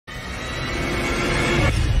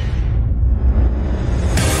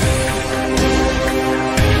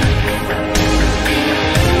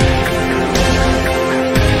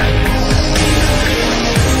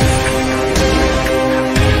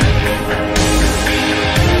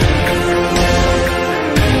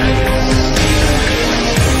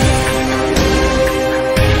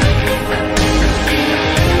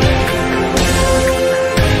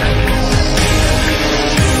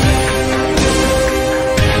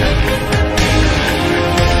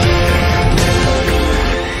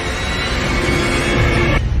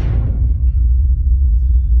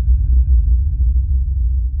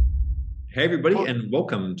everybody, and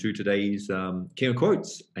welcome to today's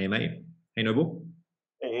KOQ AMA. Hey, Noble.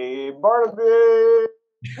 Hey, Barnaby.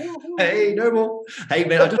 Hey, Noble. Hey,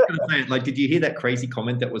 man, I just want to say, like, did you hear that crazy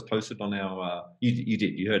comment that was posted on our? You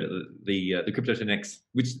did. You heard it. The Crypto NFT,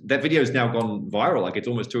 which that video has now gone viral. Like, it's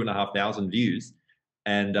almost 2,500 views.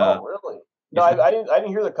 And oh, really? No, I didn't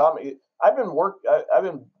hear the comment. I've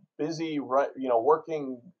been busy,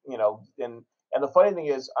 working, and the funny thing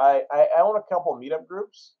is, I own a couple of meetup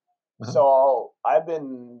groups. So I've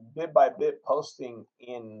been bit by bit posting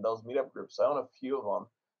in those meetup groups. I own a few of them.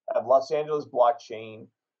 I have Los Angeles Blockchain.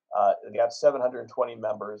 I got 720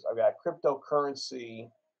 members. I've got cryptocurrency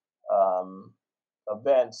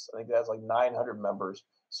events. I think that's like 900 members.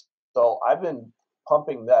 So I've been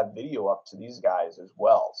pumping that video up to these guys as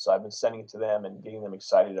well. So I've been sending it to them and getting them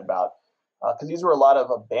excited about, because these were a lot of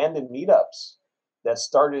abandoned meetups that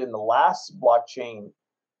started in the last blockchain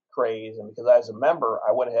craze, and because I was a member,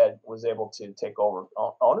 I went ahead was able to take over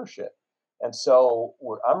ownership, and so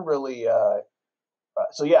I'm really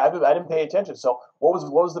so yeah, I didn't pay attention. So what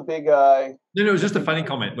was the big? No, it was just a funny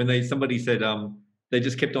comment when somebody said they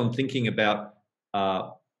just kept on thinking about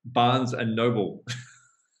Barnes and Noble.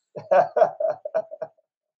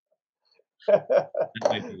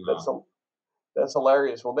 That's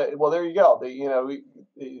hilarious. Well, there you go.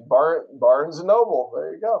 Barnes and Noble.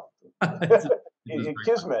 There you go.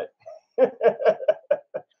 Kismet.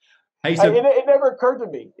 Hey, so it never occurred to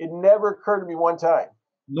me. It never occurred to me one time.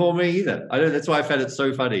 Nor me either. I know, that's why I found it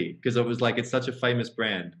so funny, because it was like, it's such a famous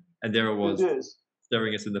brand, and there it was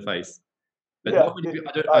staring us in the face. But yeah,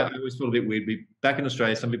 I always feel a bit weird. Back in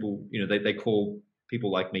Australia, some people, they call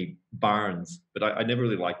people like me Barnes, but I never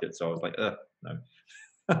really liked it, so I was like, no.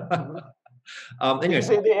 Anyway, you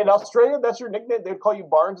say in Australia, that's your nickname? They'd call you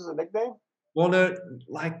Barnes as a nickname? Well, no,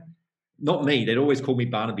 like, not me. They'd always call me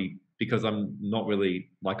Barnaby, because I'm not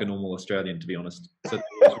really like a normal Australian, to be honest. So,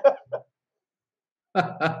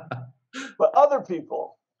 but other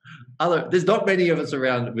people. There's not many of us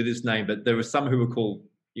around with this name, but there were some who were called,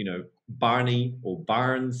 Barney or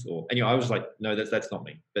Barnes, or anyway. I was like, no, that's not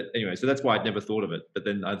me. But anyway, so that's why I'd never thought of it. But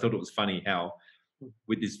then I thought it was funny how,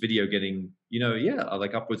 with this video getting,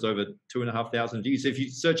 like upwards over 2,500 views. So if you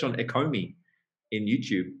search on Ecomi in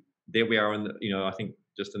YouTube, there we are in the, I think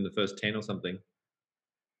just in the first 10 or something.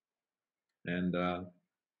 And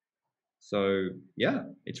so yeah,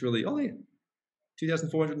 it's really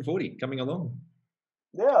 2,440 coming along.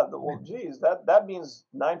 Yeah, well, geez, that means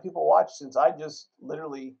 9 people watched since I just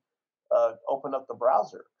literally opened up the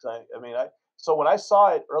browser. So when I saw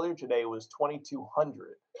it earlier today, it was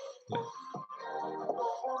 2,200.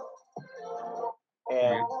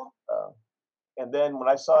 And then when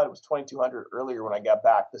I saw it, it was 2,200 earlier when I got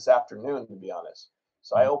back this afternoon, to be honest.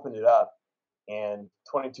 So I opened it up and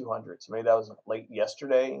 2,200. So maybe that was late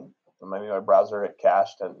yesterday. Maybe my browser had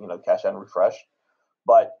cached and cached and refreshed.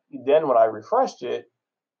 But then when I refreshed it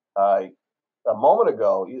a moment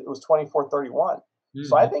ago, it was 2,431.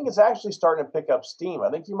 So I think it's actually starting to pick up steam. I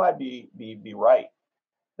think you might be right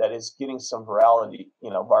that it's getting some virality,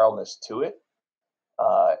 viralness to it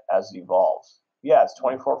as it evolves. Yeah, it's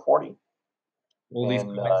 2,440.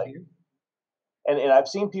 And I've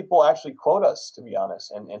seen people actually quote us, to be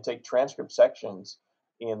honest, and take transcript sections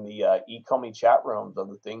in the Ecomi chat rooms of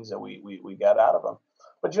the things that we got out of them.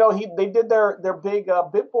 But they did their big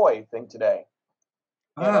BitBoy thing today.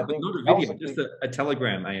 But not a video, just a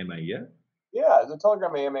Telegram AMA, yeah? Yeah, it's a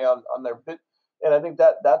Telegram AMA on their bit, and I think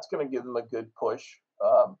that's going to give them a good push.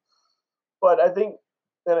 But I think,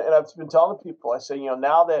 and I've been telling people, I say,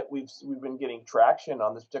 now that we've been getting traction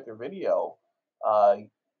on this particular video, I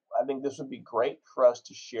think this would be great for us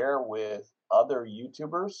to share with other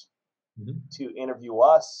YouTubers to interview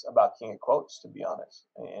us about King of Quotes, to be honest,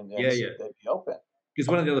 and see if they'd be open. Because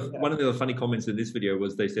one of the other funny comments in this video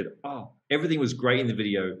was they said, "Oh, everything was great in the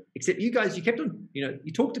video, except you guys. You kept on,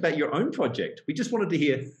 you talked about your own project. We just wanted to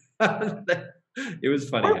hear." It was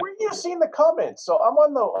funny. Where are you seeing the comments? So I'm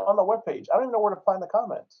on the webpage. I don't even know where to find the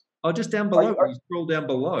comments. Oh, just down below. You scroll down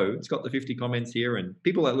below. It's got the 50 comments here, and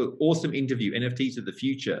people that look awesome interview NFTs of the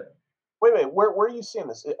future. Wait, where are you seeing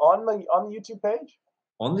this? On the YouTube page?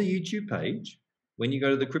 On the YouTube page, when you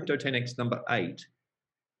go to the Crypto 10x number 8.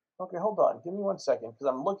 Okay, hold on. Give me 1 second, because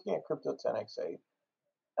I'm looking at Crypto 10x8.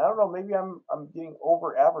 I don't know. Maybe I'm getting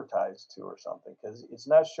over advertised to or something, because it's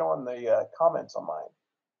not showing the comments on mine.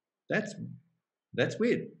 That's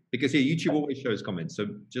weird, because here YouTube always shows comments. So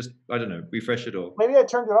just, I don't know, refresh it or maybe I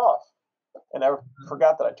turned it off and I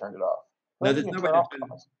forgot that I turned it off. No, there's no way to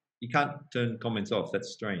turn. You can't turn comments off. That's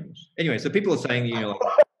strange. Anyway, so people are saying, like,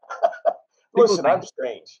 listen, I'm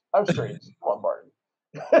strange. I'm strange. Come on, Barton.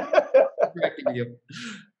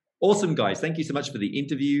 Awesome, guys. Thank you so much for the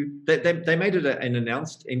interview. They made it an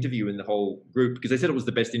announced interview in the whole group because they said it was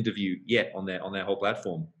the best interview yet on their whole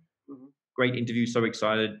platform. Mm-hmm. Great interview. So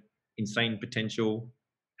excited. Insane potential.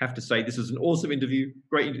 Have to say, this is an awesome interview.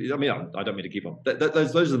 Great. I mean, I don't mean to keep on.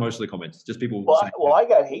 Those are the most of the comments. Just people. Well, I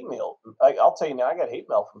got hate mail. I'll tell you now. I got hate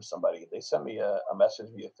mail from somebody. They sent me a message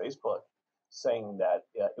via Facebook saying that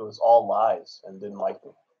it was all lies and didn't like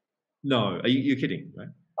me. No, you're kidding, right?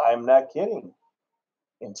 I'm not kidding.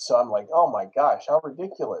 And so I'm like, oh my gosh, how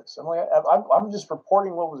ridiculous! I'm like, I'm just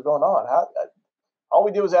reporting what was going on. All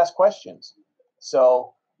we did was ask questions.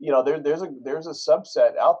 So there's a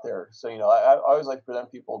subset out there. So I always like to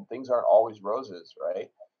present people things aren't always roses, right?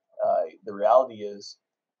 The reality is,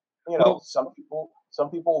 some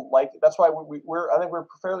people like it. That's why I think we're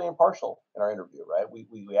fairly impartial in our interview, right?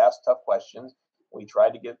 We asked tough questions. We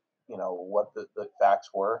tried to get what the facts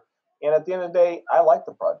were. And at the end of the day, I like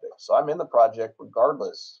the project. So I'm in the project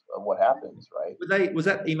regardless of what happens, right? Was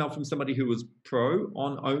that email from somebody who was pro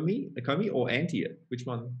on Ecomi or anti it? Which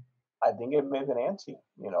one? I think it may have been anti.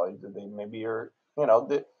 They maybe are,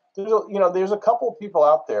 there's a couple of people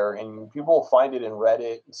out there, and people will find it in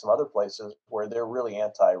Reddit and some other places where they're really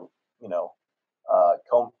anti,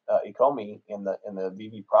 Ecomi in the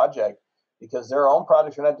VV project because their own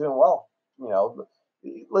projects are not doing well.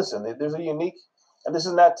 Listen, there's a unique. And this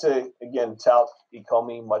is not to, again, tout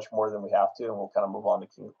Ecomi much more than we have to, and we'll kind of move on to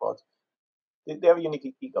King of Quotes. They have a unique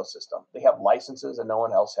ecosystem. They have licenses that no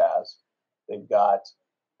one else has. They've got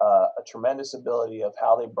a tremendous ability of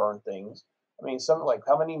how they burn things. I mean, something like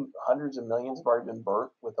how many hundreds of millions have already been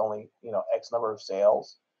burnt with only, X number of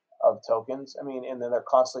sales of tokens. I mean, and then they're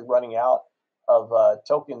constantly running out of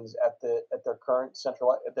tokens at their current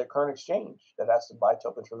exchange that has to buy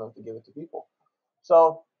tokens from them to give it to people.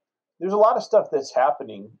 So there's a lot of stuff that's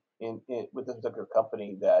happening with this particular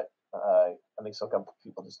company that I think some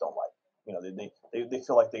people just don't like. They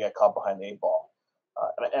feel like they got caught behind the 8 ball.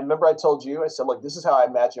 And remember, I told you, I said, look, this is how I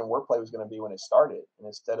imagined Wordplay was going to be when it started. And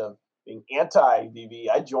instead of being anti-VV,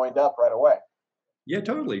 I joined up right away. Yeah,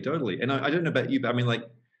 totally. And I don't know about you, but I mean, like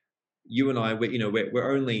you and I,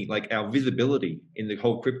 we're only like our visibility in the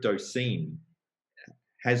whole crypto scene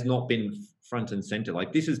has not been front and center.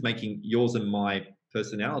 Like this is making yours and my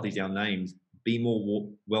personalities, our names, be more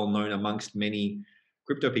well known amongst many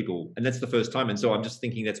crypto people, and that's the first time. And so I'm just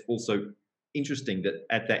thinking that's also interesting that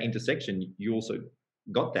at that intersection you also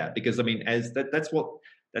got that, because I mean, that's what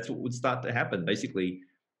would start to happen. Basically,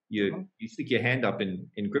 you stick your hand up in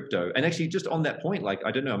crypto, and actually, just on that point, like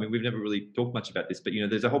I don't know, I mean, we've never really talked much about this, but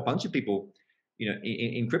there's a whole bunch of people,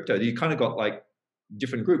 in crypto. You kind of got like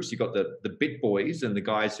different groups. You got the bit boys and the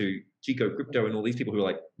guys who Chico Crypto and all these people who are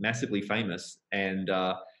like massively famous, and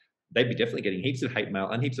they'd be definitely getting heaps of hate mail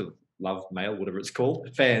and heaps of love mail, whatever it's called,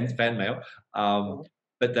 fan mail.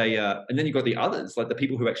 But they and then you got the others, like the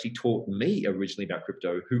people who actually taught me originally about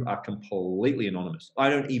crypto, who are completely anonymous. I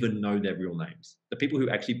don't even know their real names. The people who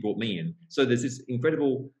actually brought me in. So there's this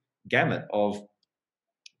incredible gamut of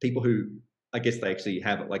people who I guess they actually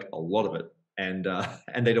have like a lot of it, and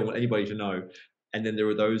they don't want anybody to know. And then there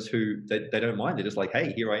are those who they don't mind. They're just like,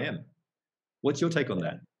 hey, here I am. What's your take on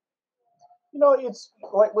that? It's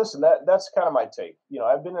like, listen, that's kind of my take.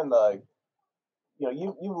 I've been in the,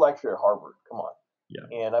 you lectured at Harvard. Come on.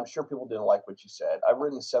 Yeah. And I'm sure people didn't like what you said. I've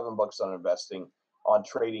written 7 books on investing, on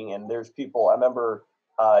trading, and there's people, I remember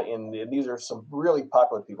these are some really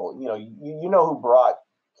popular people. You know who brought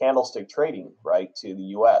candlestick trading, right, to the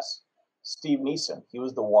US? Steve Neeson. He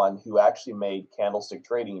was the one who actually made candlestick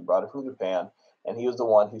trading. He brought it from Japan, and he was the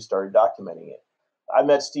one who started documenting it. I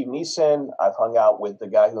met Steve Neeson. I've hung out with the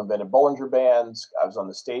guy who invented Bollinger Bands. I was on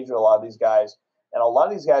the stage with a lot of these guys. And a lot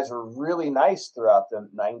of these guys were really nice throughout the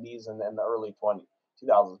 90s and then the early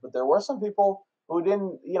 2000s. But there were some people who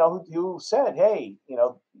didn't, who said, hey,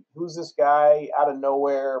 who's this guy out of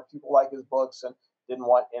nowhere? People like his books and didn't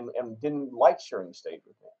like sharing the stage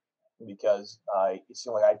with me because it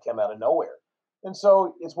seemed like I came out of nowhere. And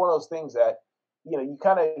so it's one of those things that, you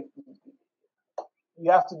kind of, you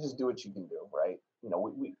have to just do what you can do, right?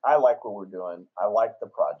 I like what we're doing. I like the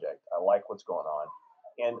project. I like what's going on.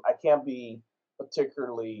 And I can't be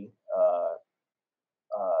particularly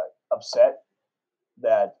upset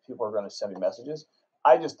that people are going to send me messages.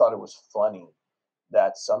 I just thought it was funny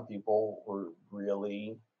that some people were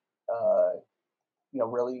really,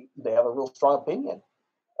 really, they have a real strong opinion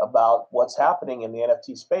about what's happening in the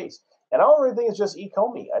NFT space. And I don't really think it's just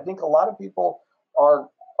Ecomi. I think a lot of people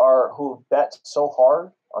who bet so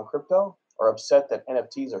hard on crypto are upset that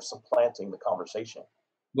NFTs are supplanting the conversation.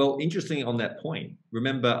 Well, interestingly on that point,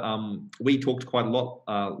 remember we talked quite a lot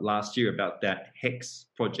last year about that Hex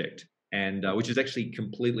project, and which is actually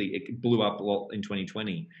it blew up a lot in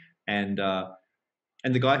 2020. And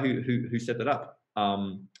the guy who set that up,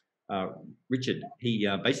 Richard, he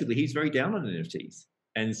basically he's very down on NFTs.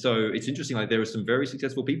 And so it's interesting, like there are some very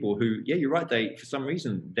successful people who, yeah, you're right, they for some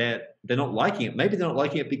reason they're not liking it. Maybe they're not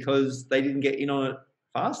liking it because they didn't get in on it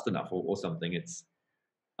fast enough or something. It's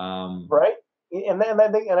right. And then I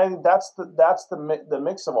think that's the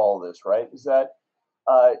mix of all of this, right? Is that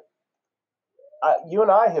you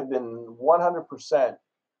and I have been 100%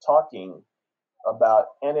 talking about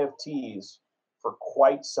NFTs for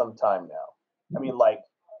quite some time now. I mean, like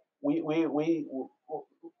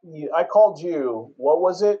I called you. What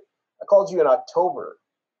was it? I called you in October.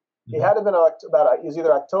 It had to have been it was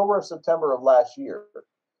either October or September of last year.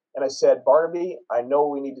 And I said, Barnaby, I know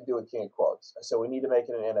we need to do a King of Quotes. I said, we need to make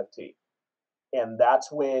it an NFT. And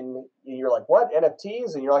that's when you're like, what,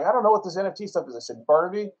 NFTs? And you're like, I don't know what this NFT stuff is. I said,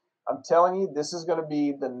 Barnaby, I'm telling you, this is going to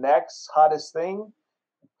be the next hottest thing.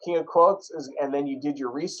 King of Quotes is, and then you did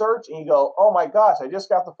your research and you go, oh my gosh, I just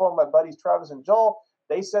got the phone with my buddies Travis and Joel.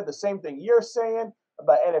 They said the same thing you're saying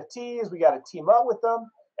about NFTs. We got to team up with them.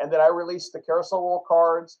 And then I released the carousel roll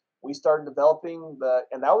cards. We started developing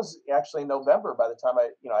and that was actually in November. By the time I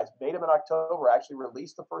made them in October, I actually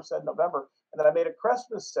released the first set in November. And then I made a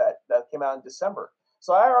Christmas set that came out in December.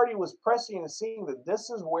 So I already was pressing and seeing that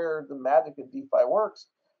this is where the magic of DeFi works.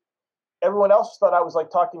 Everyone else thought I was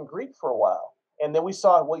like talking Greek for a while. And then we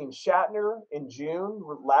saw William Shatner in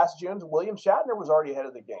last June. William Shatner was already ahead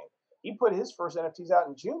of the game. He put his first NFTs out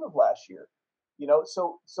in June of last year.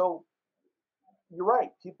 So you're right.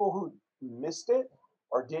 People who missed it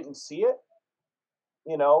or didn't see it,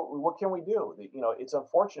 what can we do? It's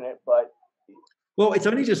unfortunate, but well, it's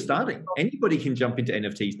only just starting. Anybody can jump into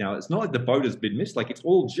NFTs now. It's not like the boat has been missed. Like it's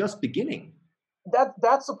all just beginning.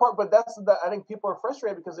 That's the part, but I think people are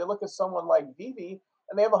frustrated because they look at someone like Vivi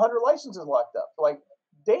and they have 100 licenses locked up. Like,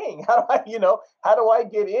 dang, how do I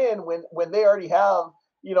get in when they already have,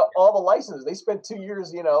 all the licenses? They spent 2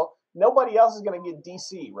 years, nobody else is going to get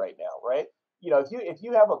DC right now, right? If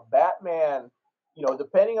you have a Batman,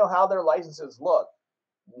 depending on how their licenses look,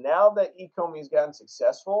 now that Ecomi's gotten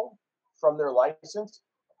successful from their license,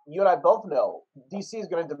 you and I both know DC is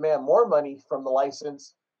going to demand more money from the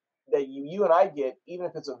license that you and I get, even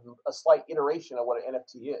if it's a slight iteration of what an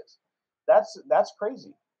NFT is. That's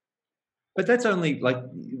crazy. But that's only like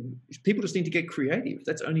people just need to get creative.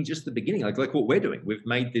 That's only just the beginning. Like what we're doing. We've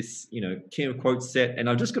made this, King of Quotes set, and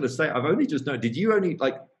I've just got to say, I've only just known. Did you only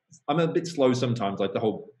like? I'm a bit slow sometimes, like the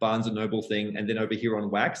whole Barnes and Noble thing, and then over here on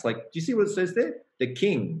Wax. Like, do you see what it says there? The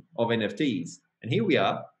King of NFTs, and here we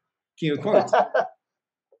are, King of Quotes.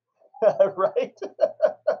 Right.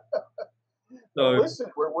 So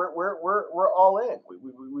listen, we're all in.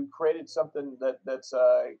 We created something that's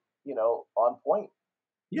on point.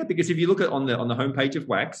 Yeah, because if you look at on the homepage of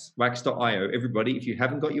Wax, wax.io, everybody, if you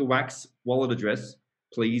haven't got your Wax wallet address,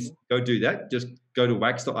 please go do that. Just go to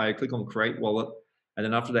wax.io, click on Create Wallet, and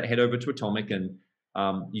then after that, head over to Atomic, and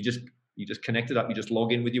you just connect it up. You just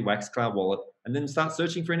log in with your Wax Cloud wallet, and then start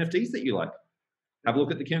searching for NFTs that you like. Have a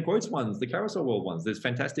look at the King of Quotes ones, the Carousel World ones. There's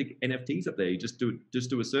fantastic NFTs up there. You just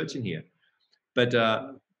do a search in here. But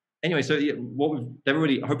anyway, so yeah,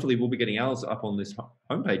 everybody hopefully will be getting ours up on this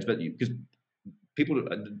homepage, but because people,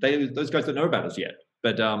 those guys don't know about us yet.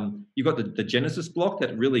 But you've got the Genesis block,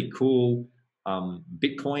 that really cool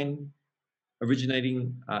Bitcoin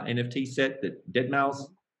originating NFT set, that deadmau5,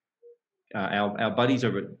 our buddies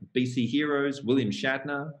over at BC Heroes, William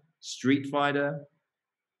Shatner, Street Fighter.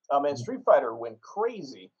 Oh man, Street Fighter went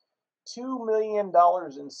crazy. $2 million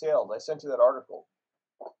in sales. I sent you that article.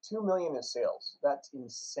 2 million in sales. That's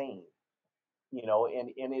insane.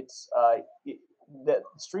 And it's that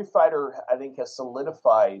Street Fighter, I think, has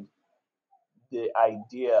solidified the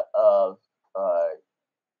idea of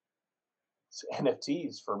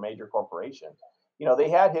NFTs for major corporations. They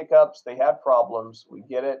had hiccups, they had problems. We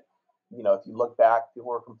get it. If you look back, people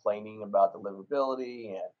were complaining about deliverability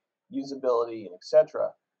and usability and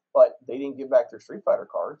etc. But they didn't give back their Street Fighter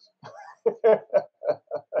cards.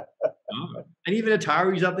 And even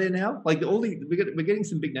Atari's up there now. Like we're getting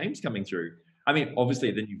some big names coming through. I mean,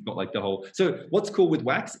 obviously, then you've got like the whole. So what's cool with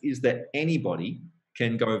Wax is that anybody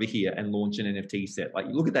can go over here and launch an NFT set. Like,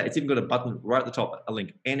 look at that; it's even got a button right at the top, a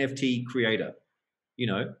link, NFT creator.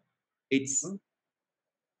 It's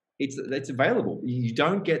available. You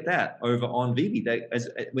don't get that over on Vivi.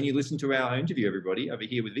 When you listen to our interview, everybody over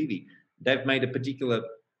here with Vivi, they've made a particular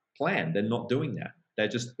plan. They're not doing that.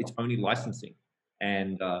 It's only licensing,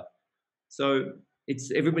 and so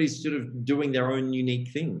everybody's sort of doing their own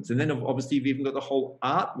unique things. And then obviously you've even got the whole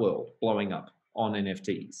art world blowing up on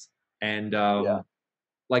NFTs. And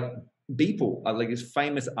like Beeple, like this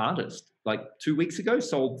famous artist, like 2 weeks ago,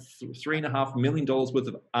 sold $3.5 million worth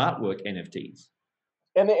of artwork NFTs.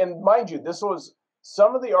 And mind you, this was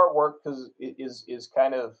some of the artwork because it is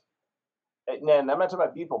kind of, and I'm not talking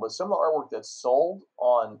about people, but some of the artwork that's sold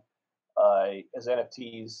on as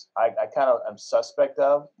NFTs, I kind of am suspect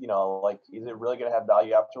of. Like, is it really going to have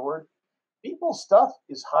value afterward? People's stuff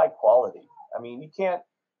is high quality. I mean, you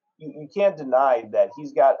can't deny that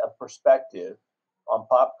he's got a perspective on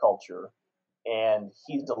pop culture, and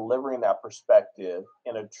he's delivering that perspective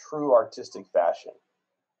in a true artistic fashion.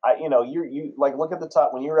 You like, look at the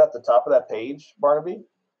top when you're at the top of that page, Barnaby.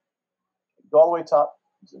 Go all the way top.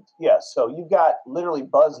 Yeah, so you've got literally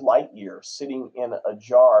Buzz Lightyear sitting in a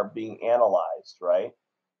jar being analyzed, right?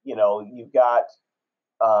 You've got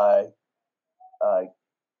uh, uh,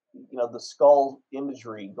 the skull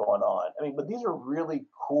imagery going on. I mean, but these are really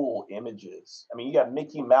cool images. I mean, you got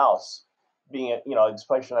Mickey Mouse being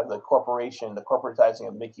expression of the corporatizing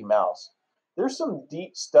of Mickey Mouse. There's some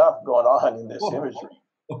deep stuff going on in this imagery.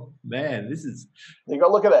 Oh, man, this is. You go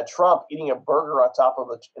look at that Trump eating a burger on top of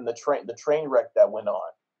the train wreck that went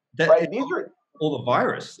on. Right? These are all the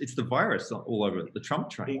virus. It's the virus all over the Trump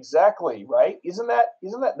train. Exactly, right? Isn't that?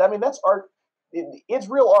 I mean, that's art. It's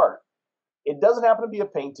real art. It doesn't happen to be a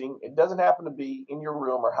painting. It doesn't happen to be in your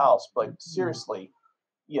room or house. But seriously,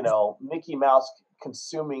 Mickey Mouse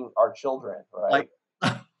consuming our children, right?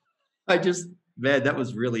 Man, that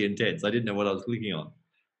was really intense. I didn't know what I was clicking on.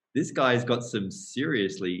 This guy's got some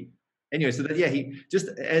seriously. Anyway, so he just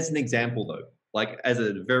as an example though, like as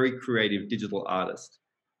a very creative digital artist,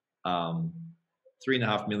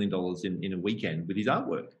 $3.5 million in a weekend with his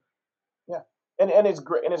artwork. Yeah, and it's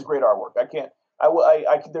great, and it's great artwork.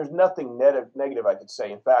 There's nothing negative I could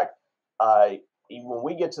say. In fact, when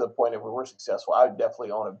we get to the point of where we're successful, I would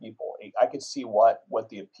definitely own a Beeple. I could see what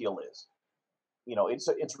the appeal is.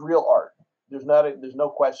 It's real art. There's no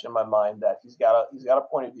question in my mind that he's got a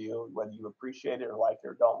point of view, whether you appreciate it or like it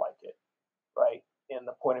or don't like it, right? And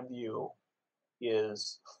the point of view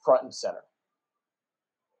is front and center,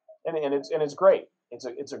 and it's great.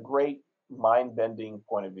 It's a great mind bending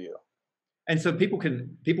point of view. And so people.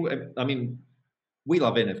 I mean, we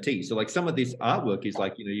love NFTs. So like some of this artwork is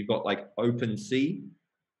like you've got like OpenSea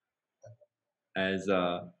as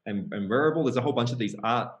and Wearable. There's a whole bunch of these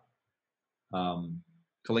art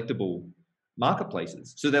collectible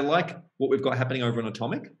marketplaces. So they're like what we've got happening over on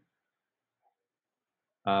Atomic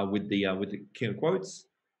with the king of quotes.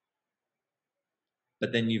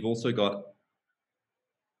 But then you've also got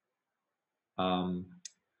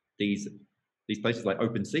these places like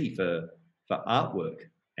OpenSea for artwork,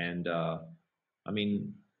 and I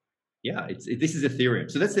mean, yeah, this is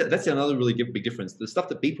Ethereum. So that's another really big difference. The stuff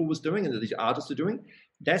that Beeple was doing and that these artists are doing,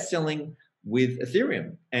 they're selling with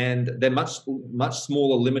Ethereum, and they're much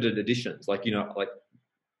smaller, limited editions. Like like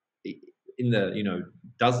in the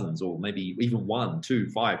dozens, or maybe even 1, 2,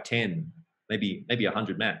 5, 10, maybe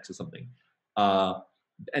 100 max or something.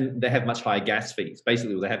 And they have much higher gas fees.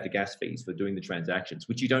 Basically, they have the gas fees for doing the transactions,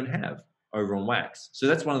 which you don't have over on Wax. So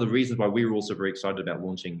that's one of the reasons why we were also very excited about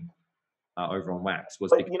launching over on Wax.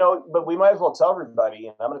 But we might as well tell everybody,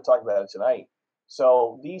 and I'm going to talk about it tonight.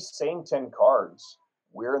 So these same 10 cards,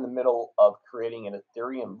 we're in the middle of creating an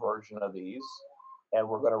Ethereum version of these, and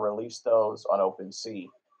we're going to release those on OpenSea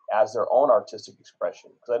as their own artistic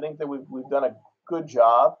expression. Because I think that we've done a good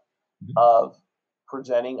job of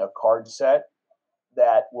presenting a card set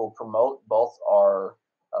that will promote both our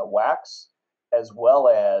Wax as well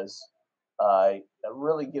as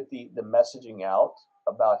really get the messaging out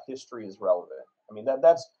about history is relevant. I mean,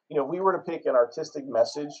 that's if we were to pick an artistic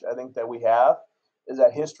message, I think that we have is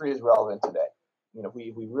that history is relevant today.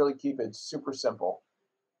 We really keep it super simple,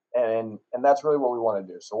 and that's really what we want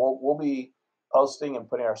to do. So we'll be posting and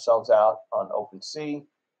putting ourselves out on OpenSea.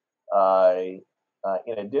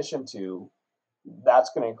 In addition to that's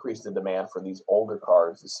going to increase the demand for these older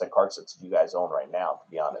cards, the card sets that you guys own right now, to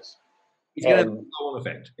be honest. It's going to have a flow-on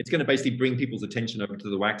effect. It's going to basically bring people's attention over to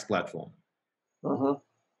the Wax platform. Mm-hmm.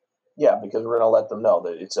 Yeah, because we're going to let them know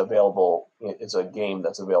that it's available. It's a game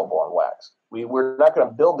that's available on Wax. We're not going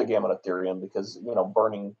to build the game on Ethereum because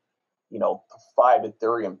burning 5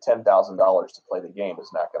 Ethereum, $10,000 to play the game is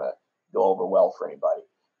not going to go over well for anybody.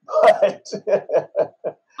 But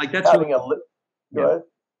like that's having go ahead.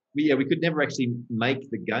 We could never actually make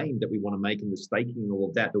the game that we want to make and the staking and all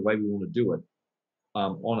of that the way we want to do it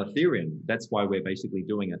on Ethereum. That's why we're basically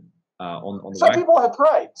doing it on the Some people have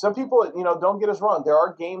tried. Some people, don't get us wrong. There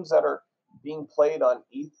are games that are being played on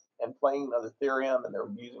ETH and playing on Ethereum, and they're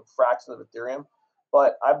using fractions of Ethereum.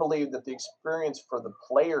 But I believe that the experience for the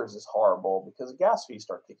players is horrible because the gas fees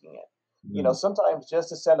start kicking in. You know, sometimes just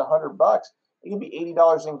to send $100, it can be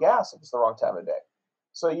 $80 in gas if it's the wrong time of day.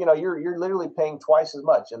 So, you know, you're literally paying twice as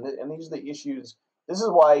much. And these are the issues. This is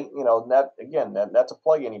why, you know, not to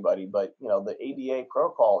plug anybody, but, you know, the ADA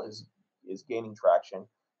protocol is gaining traction.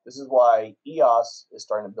 This is why EOS is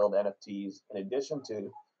starting to build NFTs in addition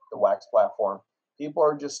to the WAXP platform. People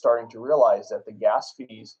are just starting to realize that the gas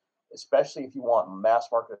fees, especially if you want mass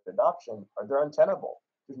market adoption, they're untenable.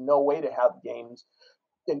 There's no way to have games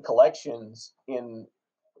and collections in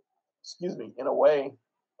a way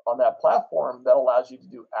on that platform that allows you to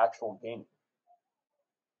do actual gaming.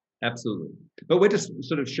 Absolutely. But we're just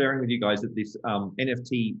sort of sharing with you guys that this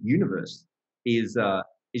NFT universe is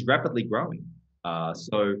rapidly growing.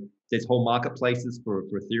 So there's whole marketplaces for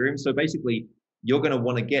Ethereum. So basically, you're going to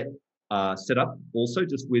want to get set up also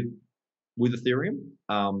just with Ethereum,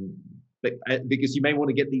 because you may want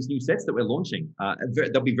to get these new sets that we're launching.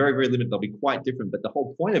 They'll be very, very limited. They'll be quite different. But the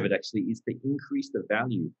whole point of it actually is to increase the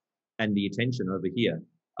value and the attention over here.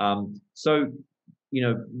 So, you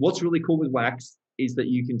know, what's really cool with Wax is that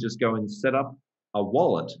you can just go and set up a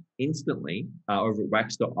wallet instantly over at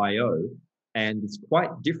wax.io, and it's quite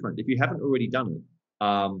different if you haven't already done it.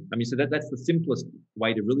 I mean, so that's the simplest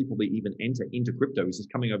way to really probably even enter into crypto, is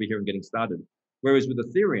just coming over here and getting started. Whereas with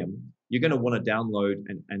Ethereum, you're going to want to download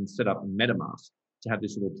and set up MetaMask to have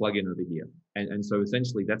this little plugin over here. And so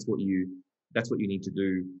essentially that's what you need to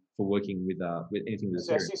do for working with anything with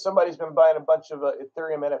Ethereum. I see somebody's been buying a bunch of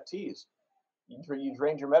Ethereum NFTs. You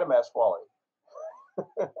drained your MetaMask wallet.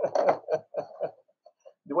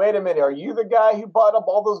 Wait a minute, are you the guy who bought up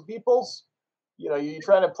all those beeples? You know, you're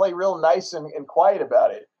trying to play real nice and quiet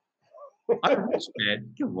about it. I wish,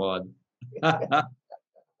 man. Come on.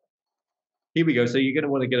 Here we go. So you're going to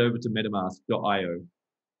want to get over to metamask.io.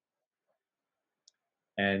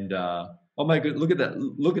 And oh my god, look at that!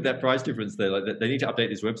 Look at that price difference there. Like, they need to update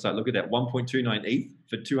this website. Look at that, 1.29 ETH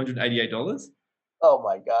for $288. Oh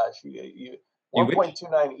my gosh, you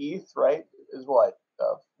 1.29 ETH, right? Is what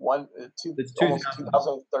almost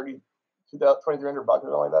 2,030, 2,300 bucks or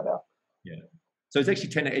something like that now. Yeah. So it's actually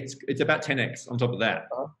 10. It's about 10x on top of that.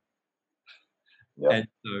 Yep. And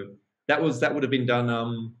so that would have been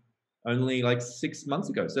done only like 7 months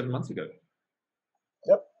ago.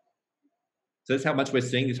 Yep. So that's how much we're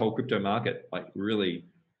seeing this whole crypto market like really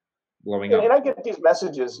blowing up. And I get these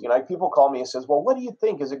messages, you know, people call me and says, well, what do you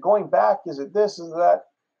think? Is it going back? Is it this? Is that?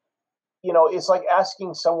 You know, it's like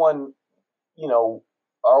asking someone, you know,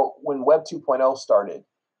 when Web 2.0 started,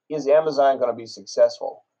 is Amazon going to be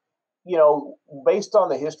successful? You know, based on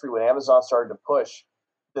the history when Amazon started to push,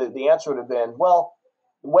 the answer would have been, well,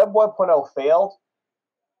 Web 1.0 failed,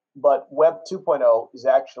 but Web 2.0 is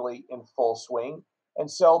actually in full swing. And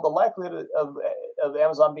so the likelihood of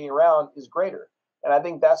Amazon being around is greater. And I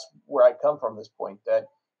think that's where I come from, this point, that,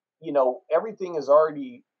 you know, everything is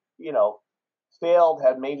already, you know, failed,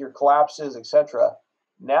 had major collapses, etc.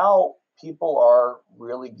 Now people are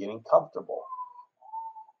really getting comfortable.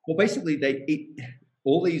 Well, basically,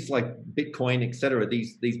 all these like Bitcoin, etc.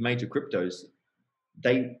 These major cryptos,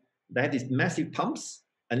 they have these massive pumps,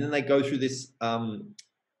 and then they go through this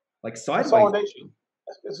like sideways. Consolidation.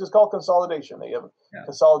 It's just called consolidation. They have a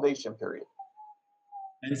consolidation period.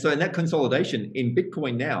 And so in that consolidation in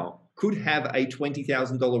Bitcoin now could have a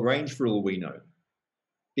 $20,000 range for all we know,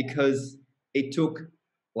 because it took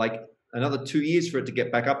like another 2 years for it to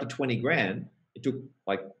get back up to 20 grand. It took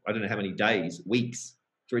like, I don't know how many days, weeks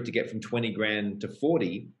for it to get from 20 grand to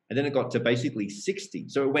 40. And then it got to basically 60.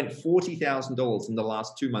 So it went $40,000 in the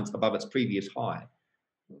last 2 months above its previous high.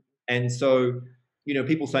 And so, you know,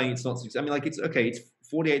 people saying it's not, I mean, like, it's okay. It's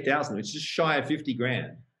 48,000. It's just shy of 50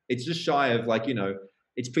 grand. It's just shy of, like, you know,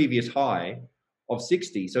 its previous high of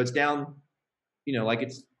 60. So it's down, you know, like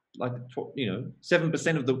it's like, you know,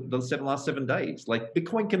 7% of the last 7 days. Like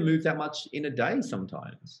Bitcoin can move that much in a day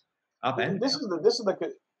sometimes. Up and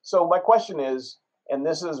so my question is, and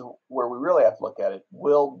this is where we really have to look at it,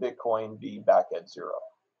 will Bitcoin be back at zero?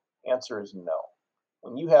 Answer is no.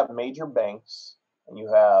 When you have major banks and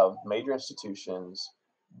you have major institutions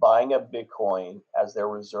buying up Bitcoin as their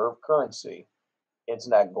reserve currency, it's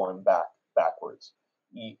not going backwards.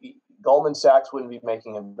 Goldman Sachs wouldn't be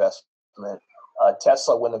making investment.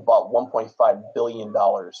 Tesla wouldn't have bought $1.5 billion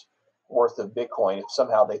worth of Bitcoin if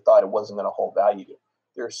somehow they thought it wasn't going to hold value.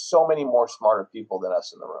 There's so many more smarter people than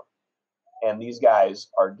us in the room. And these guys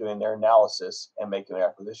are doing their analysis and making their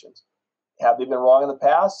acquisitions. Have they been wrong in the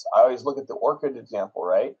past? I always look at the Orchid example,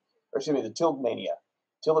 right? Or excuse me, the Tulip Mania.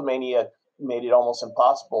 Tulip Mania made it almost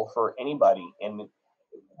impossible for anybody.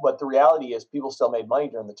 But the reality is people still made money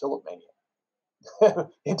during the Tulip Mania.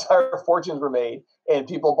 Entire fortunes were made, and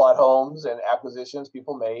people bought homes and acquisitions.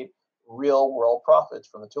 People made real world profits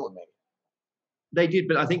from the tulip mania. They did,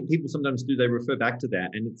 but I think people sometimes do. They refer back to that,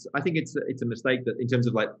 and I think it's a mistake that in terms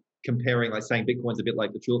of like comparing, like saying Bitcoin's a bit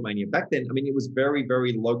like the tulip mania. Back then, I mean, it was very,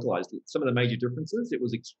 very localized. Some of the major differences, it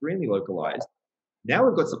was extremely localized. Now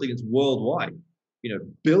we've got something that's worldwide. You know,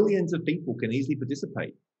 billions of people can easily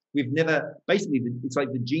participate. We've never basically. It's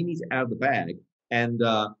like the genie's out of the bag, and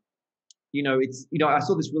you know, it's, you know, I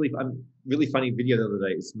saw this really funny video the other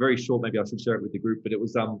day. It's very short. Maybe I should share it with the group, but it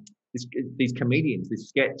was these comedians, this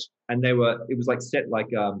sketch, and it was like set like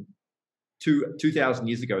 2,000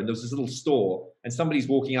 years ago, and there was this little store, and somebody's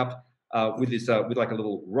walking up with this with like a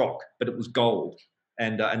little rock, but it was gold,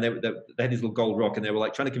 and they had this little gold rock, and they were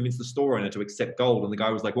like trying to convince the store owner to accept gold, and the guy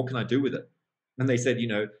was like, "What can I do with it?" And they said, "You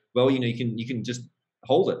know, well, you know, you can just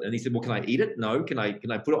hold it." And he said, "Well, can I eat it? No. Can I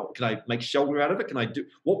put it? Can I make shelter out of it? Can I do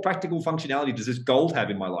what practical functionality does this gold have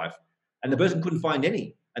in my life?" And the person couldn't find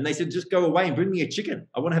any. And they said, "Just go away and bring me a chicken.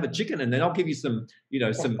 I want to have a chicken, and then I'll give you some, you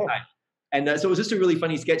know, some." And so it was just a really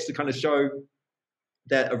funny sketch to kind of show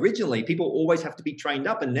that originally people always have to be trained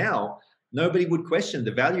up, and now nobody would question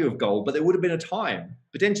the value of gold. But there would have been a time,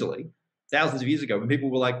 potentially, thousands of years ago, when people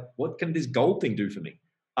were like, "What can this gold thing do for me?"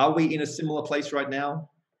 Are we in a similar place right now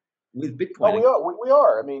with Bitcoin? Oh, we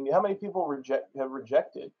are. I mean, how many people have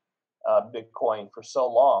rejected Bitcoin for so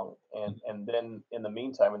long, and then in the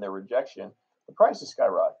meantime, in their rejection, the price is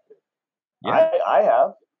skyrocketed. Yeah. I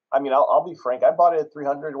have. I mean, I'll be frank. I bought it at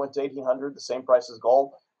 300, went to 1,800, the same price as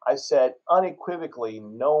gold. I said unequivocally,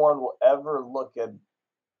 no one will ever look at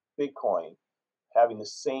Bitcoin having the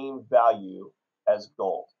same value as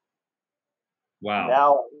gold. Wow.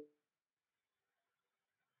 Now,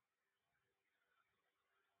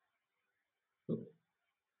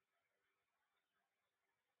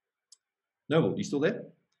 Noble, you still there?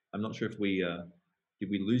 I'm not sure if we did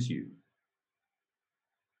we lose you.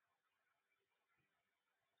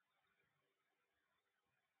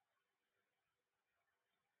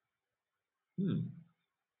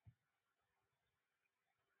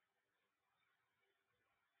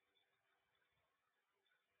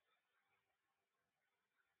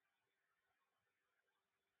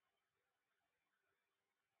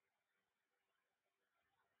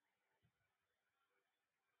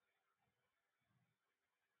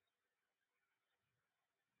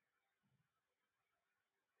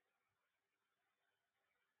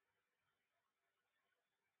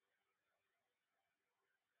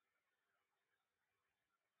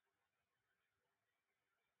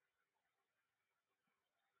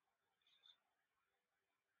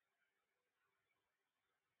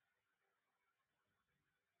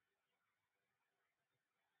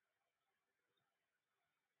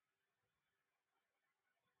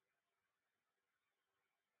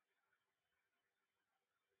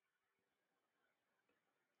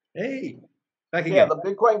 Hey, back again. yeah, the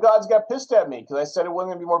Bitcoin gods got pissed at me because I said it wasn't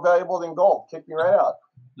going to be more valuable than gold. Kicked me right out.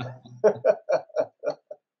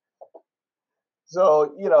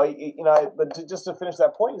 So, but just to finish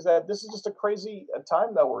that point is that this is just a crazy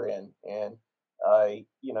time that we're in. And,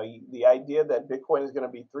 the idea that Bitcoin is going to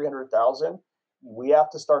be 300,000, we have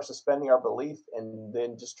to start suspending our belief and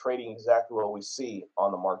then just trading exactly what we see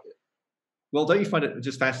on the market. Well, don't you find it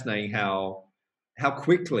just fascinating how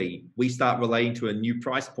quickly we start relating to a new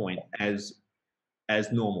price point as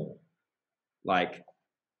normal? Like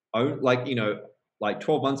 12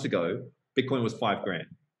 months ago, Bitcoin was $5,000.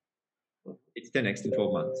 It's 10x in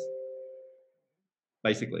 12 months,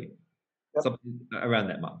 basically. Yep. Something around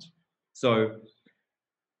that much. So,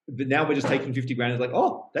 but now we're just taking 50 grand. It's like,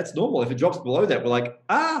 oh, that's normal. If it drops below that, we're like,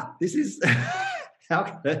 this is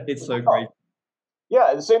it's so crazy.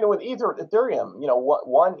 Yeah, the same thing with Ethereum.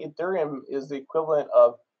 One Ethereum is the equivalent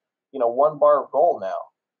of, 1 bar of gold now.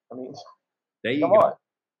 I mean, there you come go. on.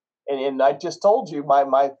 And I just told you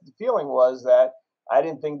my feeling was that I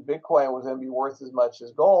didn't think Bitcoin was going to be worth as much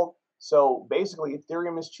as gold. So basically,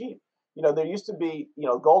 Ethereum is cheap. There used to be,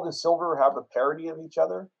 gold and silver have a parity of each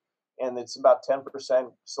other, and it's about 10%.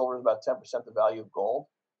 Silver is about 10% the value of gold.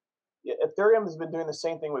 Ethereum has been doing the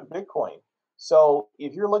same thing with Bitcoin. So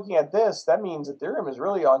if you're looking at this, that means Ethereum is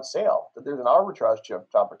really on sale, that there's an arbitrage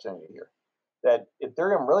opportunity here, that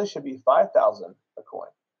Ethereum really should be 5,000 a coin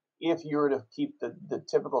if you were to keep the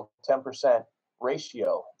typical 10%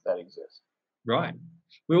 ratio that exists. Right.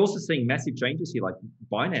 We're also seeing massive changes here, like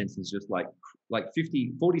Binance is just like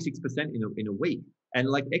 46% in a week. And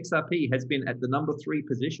like XRP has been at the number 3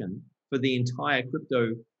 position for the entire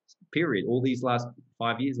crypto period, all these last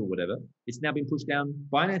 5 years or whatever. It's now been pushed down.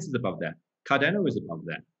 Binance is above that. Cardano is above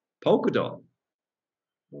that. Polkadot.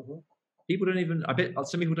 Mm-hmm. People don't even, I bet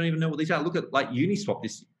some people don't even know what these are. Look at like Uniswap,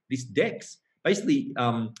 this DEX. Basically,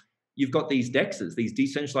 you've got these DEXs, these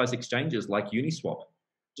decentralized exchanges like Uniswap,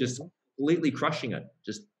 just completely crushing it,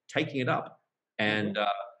 just taking it up. And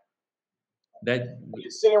that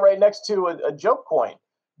it's sitting right next to a joke coin.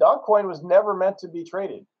 Dogcoin was never meant to be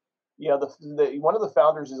traded. You know, one of the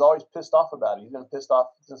founders is always pissed off about it. He's been pissed off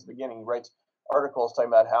since the beginning. He writes articles talking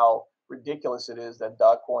about how ridiculous it is that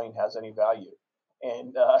Dogcoin has any value,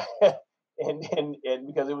 and and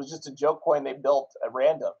because it was just a joke coin they built at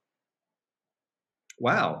random.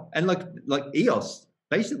 Wow. And like EOS,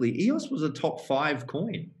 basically EOS was a top 5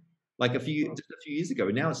 coin like just a few years ago.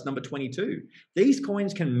 Now it's number 22. These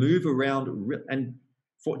coins can move around, and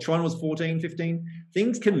Tron was 14, 15.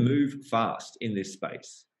 Things can move fast in this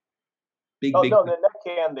space. They will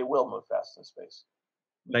move fast in space.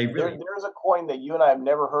 There's a coin that you and I have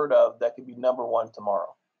never heard of that could be number 1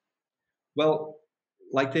 tomorrow. Well,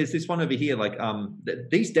 like there's this one over here, like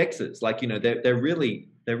these DEXs, like, you know, they're really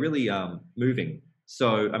moving.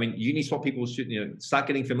 So I mean, Uniswap people should, you know, start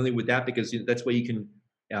getting familiar with that, because that's where you can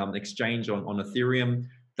exchange on Ethereum.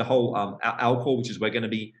 The whole Alcor, which is we're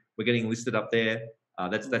getting listed up there.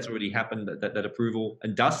 That's already happened, that approval.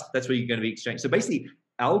 And Dust, that's where you're going to be exchanged. So basically,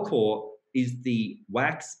 Alcor is the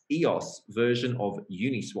WAXP EOS version of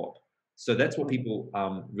Uniswap. So that's what people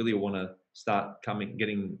really want to start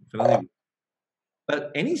getting familiar with.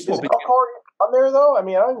 But any swap is Alcor on there though? I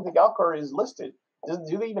mean, I don't even think Alcor is listed.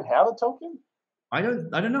 Do they even have a token? I don't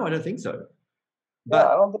know. I don't think so. But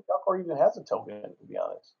I don't think Alcor even has a token, to be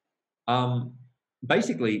honest.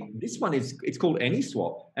 Basically, this one it's called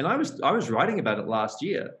AnySwap, and I was writing about it last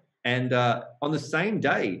year, and on the same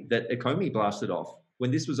day that Ecomi blasted off,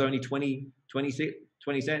 when this was only 20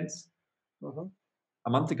 cents a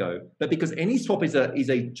month ago. But because AnySwap is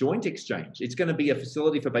a joint exchange, it's going to be a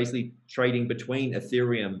facility for basically trading between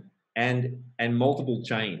Ethereum and multiple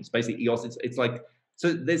chains. Basically, EOS. It's like,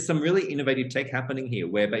 so there's some really innovative tech happening here,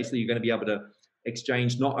 where basically you're going to be able to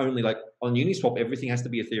exchange not only like on Uniswap, everything has to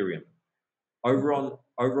be Ethereum. Over on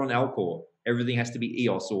Alcor, everything has to be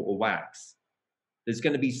EOS or WAX. There's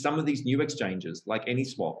going to be some of these new exchanges like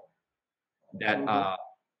AnySwap that are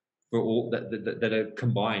for all that are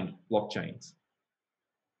combined blockchains.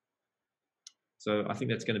 So I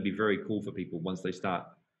think that's going to be very cool for people once they start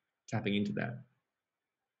tapping into that.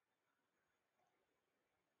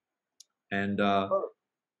 And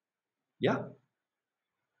yeah.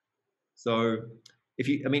 So if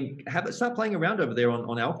you, I mean, start playing around over there on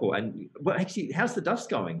Alcor. And well, actually, how's the Dust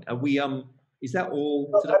going? Are we is that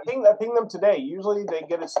all? I ping them today. Usually they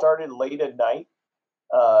get it started late at night.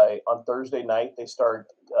 On Thursday night they start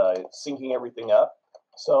syncing everything up.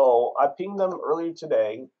 So I pinged them earlier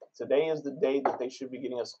today. Today is the day that they should be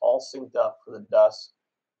getting us all synced up for the Dust.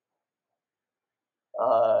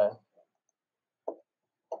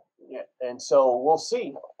 Yeah, and so we'll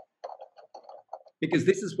see. Because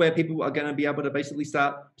this is where people are going to be able to basically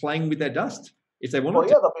start playing with their Dust if they want to. Well,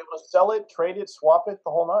 yeah, they'll be able to sell it, trade it, swap it,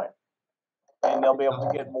 the whole nine, and they'll be able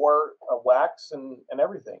to get more wax and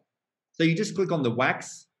everything. So you just click on the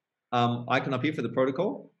wax icon up here for the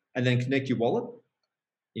protocol, and then connect your wallet.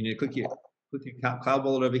 You need to click your cloud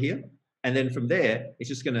wallet over here, and then from there, it's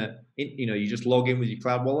just gonna, you know, you just log in with your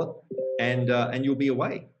cloud wallet, and you'll be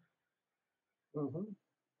away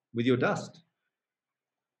with your Dust.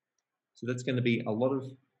 So that's going to be a lot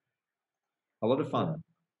of fun.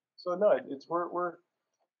 So no, it's we're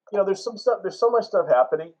you know, there's so much stuff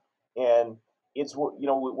happening, and it's, you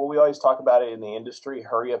know, what we always talk about it in the industry: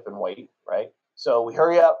 hurry up and wait, right? So we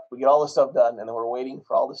hurry up, we get all this stuff done, and then we're waiting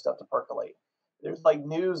for all this stuff to percolate. There's like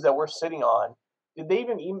news that we're sitting on. Did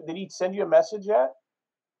he send you a message yet?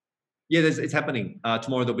 Yeah, it's happening.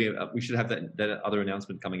 Tomorrow there'll be we should have that other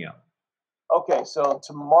announcement coming out. Okay, so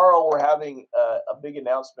tomorrow we're having a big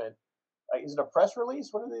announcement. Is it a press release?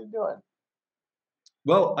 What are they doing?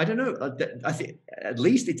 Well, I don't know. I think at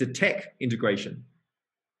least it's a tech integration.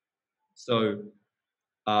 So,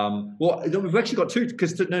 well, we've actually got two,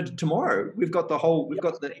 because tomorrow we've got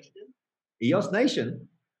the EOS Nation.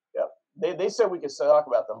 Yeah, they said we could talk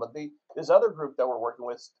about them, but this other group that we're working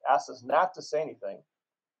with asked us not to say anything.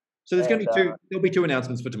 So there's going to be there'll be two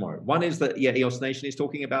announcements for tomorrow. One is that EOS Nation is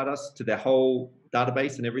talking about us to their whole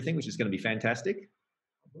database and everything, which is going to be fantastic.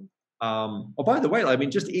 Oh, by the way, I mean,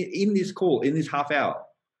 just in this call, in this half hour,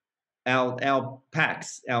 our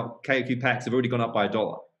packs, our KOQ packs have already gone up by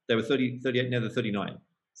 $1. They were 38, now they're 39.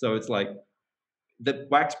 So it's like the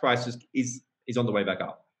wax price is on the way back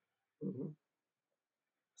up.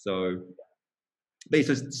 So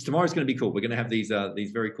tomorrow's going to be cool. We're going to have these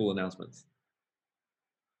very cool announcements.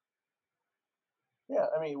 Yeah,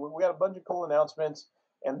 I mean, we got a bunch of cool announcements.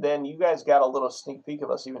 And then you guys got a little sneak peek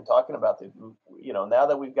of us even talking about the, you know, now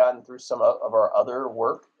that we've gotten through some of our other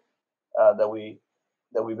work, that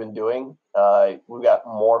we've been doing. We've got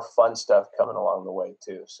more fun stuff coming along the way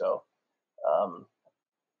too. So, all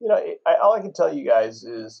I can tell you guys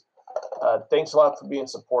is thanks a lot for being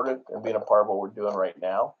supportive and being a part of what we're doing right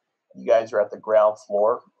now. You guys are at the ground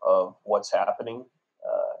floor of what's happening.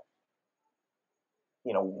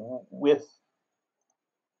 With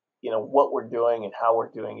what we're doing and how we're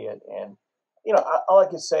doing it, and all I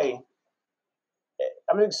can say,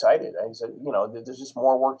 I'm excited. I said, there's just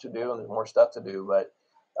more work to do and there's more stuff to do, but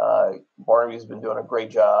Barnaby's been doing a great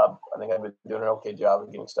job. I think I've been doing an okay job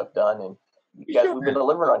of getting stuff done, and you guys, we've been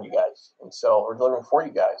delivering on you guys, and so we're delivering for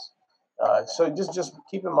you guys. So just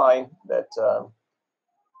keep in mind that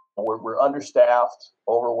we're understaffed,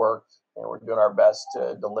 overworked, and we're doing our best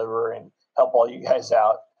to deliver and help all you guys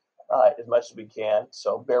out as much as we can.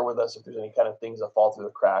 So bear with us if there's any kind of things that fall through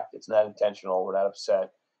the crack. It's not intentional. We're not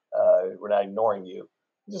upset. We're not ignoring you.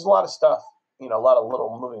 Just a lot of stuff, a lot of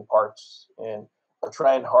little moving parts, and we're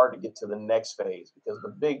trying hard to get to the next phase, because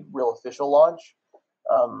the big, real official launch,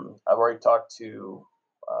 I've already talked to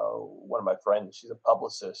one of my friends. She's a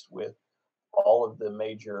publicist with all of the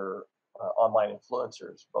major online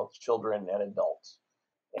influencers, both children and adults.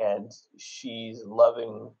 And she's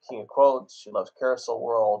loving King of Quotes. She loves Carousel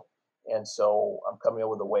World. And so I'm coming up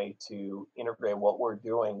with a way to integrate what we're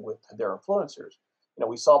doing with their influencers.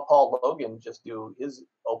 We saw Paul Logan just do his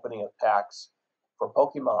opening of packs for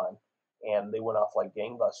Pokemon, and they went off like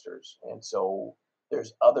gangbusters. And so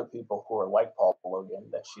there's other people who are like Paul Logan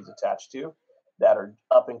that she's attached to that are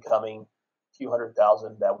up and coming, few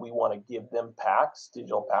 100,000, that we want to give them packs,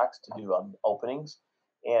 digital packs, to do openings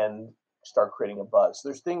and start creating a buzz. So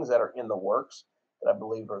there's things that are in the works that I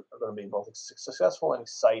believe are going to be both successful and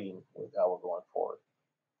exciting with how we're going forward.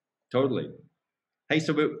 Totally. Hey,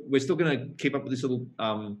 so we're still going to keep up with this little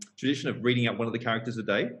tradition of reading out one of the characters a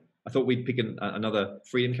day. I thought we'd pick another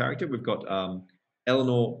freedom character. We've got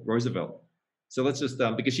Eleanor Roosevelt. So let's just,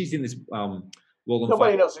 because she's in this world on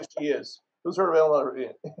Nobody knows who she is. Who's heard of Eleanor?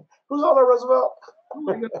 Who's Eleanor Roosevelt?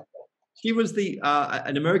 She was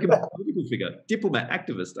an American political figure, diplomat,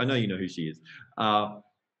 activist. I know you know who she is.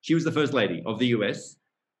 She was the first lady of the US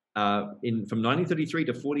from 1933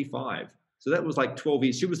 to 45. So that was like 12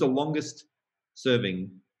 years. She was the longest serving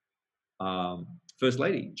first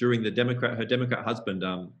lady during her Democrat husband,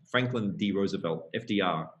 Franklin D. Roosevelt,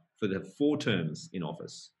 FDR, for the 4 terms in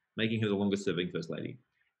office, making her the longest serving first lady.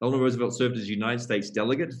 Eleanor Roosevelt served as United States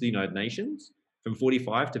delegate to the United Nations from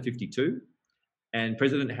 45 to 52. And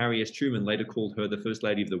President Harry S. Truman later called her the First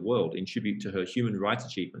Lady of the World in tribute to her human rights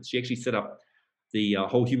achievements. She actually set up the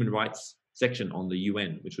whole human rights section on the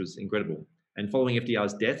UN, which was incredible. And following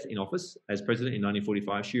FDR's death in office as president in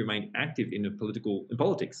 1945, she remained active in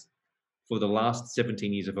politics for the last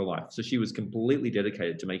 17 years of her life. So she was completely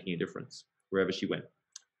dedicated to making a difference wherever she went.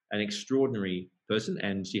 An extraordinary person,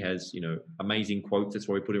 and she has, amazing quotes. That's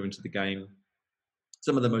why we put her into the game.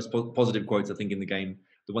 Some of the most positive quotes, I think, in the game,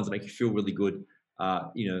 the ones that make you feel really good,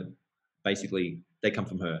 basically they come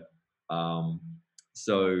from her.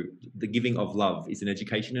 So the giving of love is an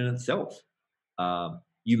education in itself.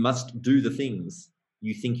 You must do the things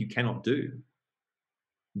you think you cannot do.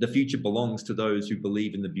 The future belongs to those who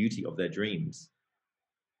believe in the beauty of their dreams.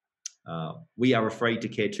 We are afraid to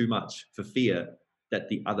care too much for fear that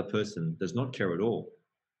the other person does not care at all.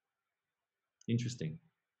 Interesting.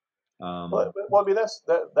 Well, I mean,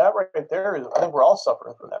 that right there is, I think we're all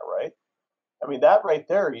suffering from that, right? I mean, that right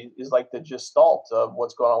there is like the gestalt of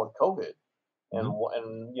what's going on with COVID,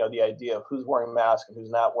 and the idea of who's wearing masks and who's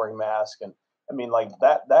not wearing masks, and I mean, like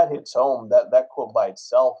that hits home. That quote by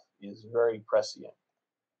itself is very prescient.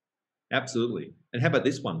 Absolutely. And how about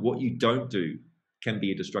this one? What you don't do can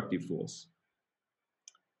be a destructive force.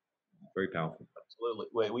 Very powerful.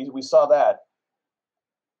 Absolutely. We saw that.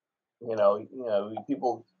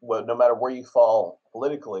 People, no matter where you fall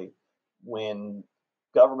politically, when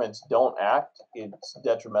governments don't act, it's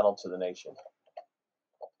detrimental to the nation.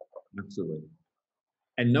 Absolutely.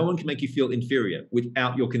 And no one can make you feel inferior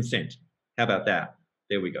without your consent. How about that?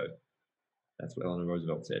 There we go. That's what Eleanor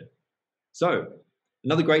Roosevelt said. So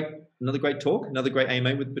another great talk, another great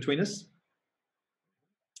AMA between us.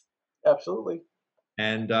 Absolutely.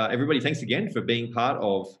 And everybody, thanks again for being part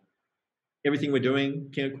of everything we're doing.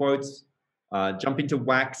 King of Quotes. Jump into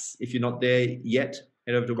WAXP if you're not there yet.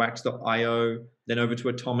 Head over to wax.io, then over to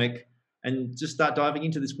Atomic, and just start diving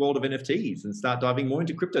into this world of NFTs and start diving more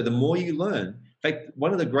into crypto. The more you learn, in fact,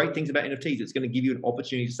 one of the great things about NFTs, it's going to give you an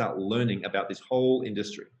opportunity to start learning about this whole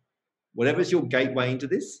industry. Whatever's your gateway into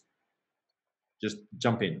this, just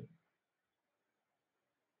jump in.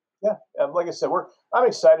 Yeah, like I said, I'm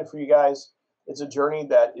excited for you guys. it's a journey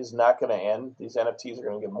that is not going to end. These NFTs are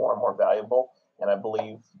going to get more and more valuable. And I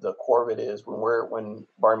believe the core of it is when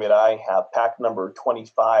Barnaby and I have pack number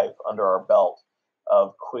 25 under our belt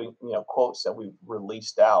of quotes that we've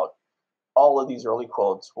released out, all of these early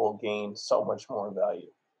quotes will gain so much more value.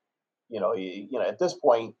 At this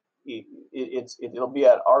point, it'll be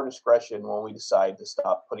at our discretion when we decide to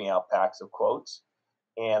stop putting out packs of quotes.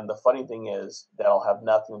 And the funny thing is that'll have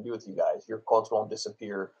nothing to do with you guys. Your quotes won't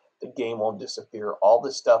disappear. The game won't disappear. All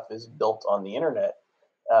this stuff is built on the internet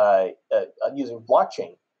using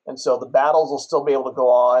blockchain. And so the battles will still be able to go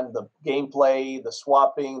on, the gameplay, the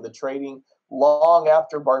swapping, the trading, long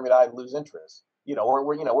after Barnaby and I lose interest.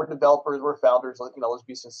 We're developers, we're founders. Let's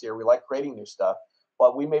be sincere. We like creating new stuff,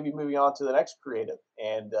 but we may be moving on to the next creative.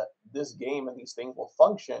 And this game and these things will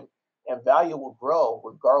function, and value will grow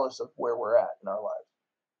regardless of where we're at in our lives.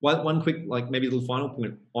 One quick, maybe a little final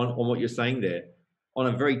point on what you're saying there. On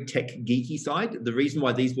a very tech geeky side, the reason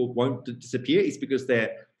why these won't disappear is because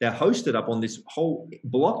they're hosted up on this whole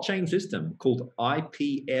blockchain system called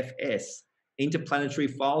IPFS, Interplanetary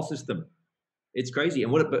File System. It's crazy,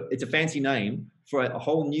 and but it's a fancy name for a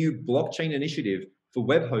whole new blockchain initiative for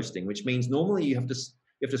web hosting, which means normally you have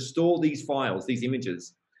to store these files, these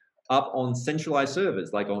images, up on centralized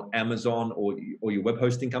servers like on Amazon or your web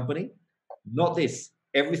hosting company. Not this.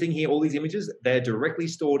 Everything here, all these images, they're directly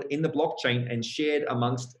stored in the blockchain and shared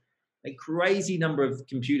amongst a crazy number of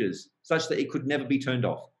computers, such that it could never be turned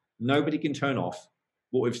off. Nobody can turn off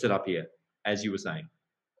what we've set up here, as you were saying.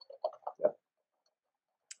 Yep.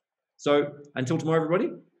 So until tomorrow,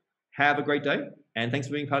 everybody, have a great day, and thanks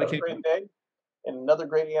for being part of KOQ. Great day, and another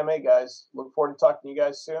great EMA, guys. Look forward to talking to you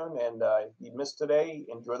guys soon. And if you missed today,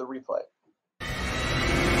 enjoy the replay.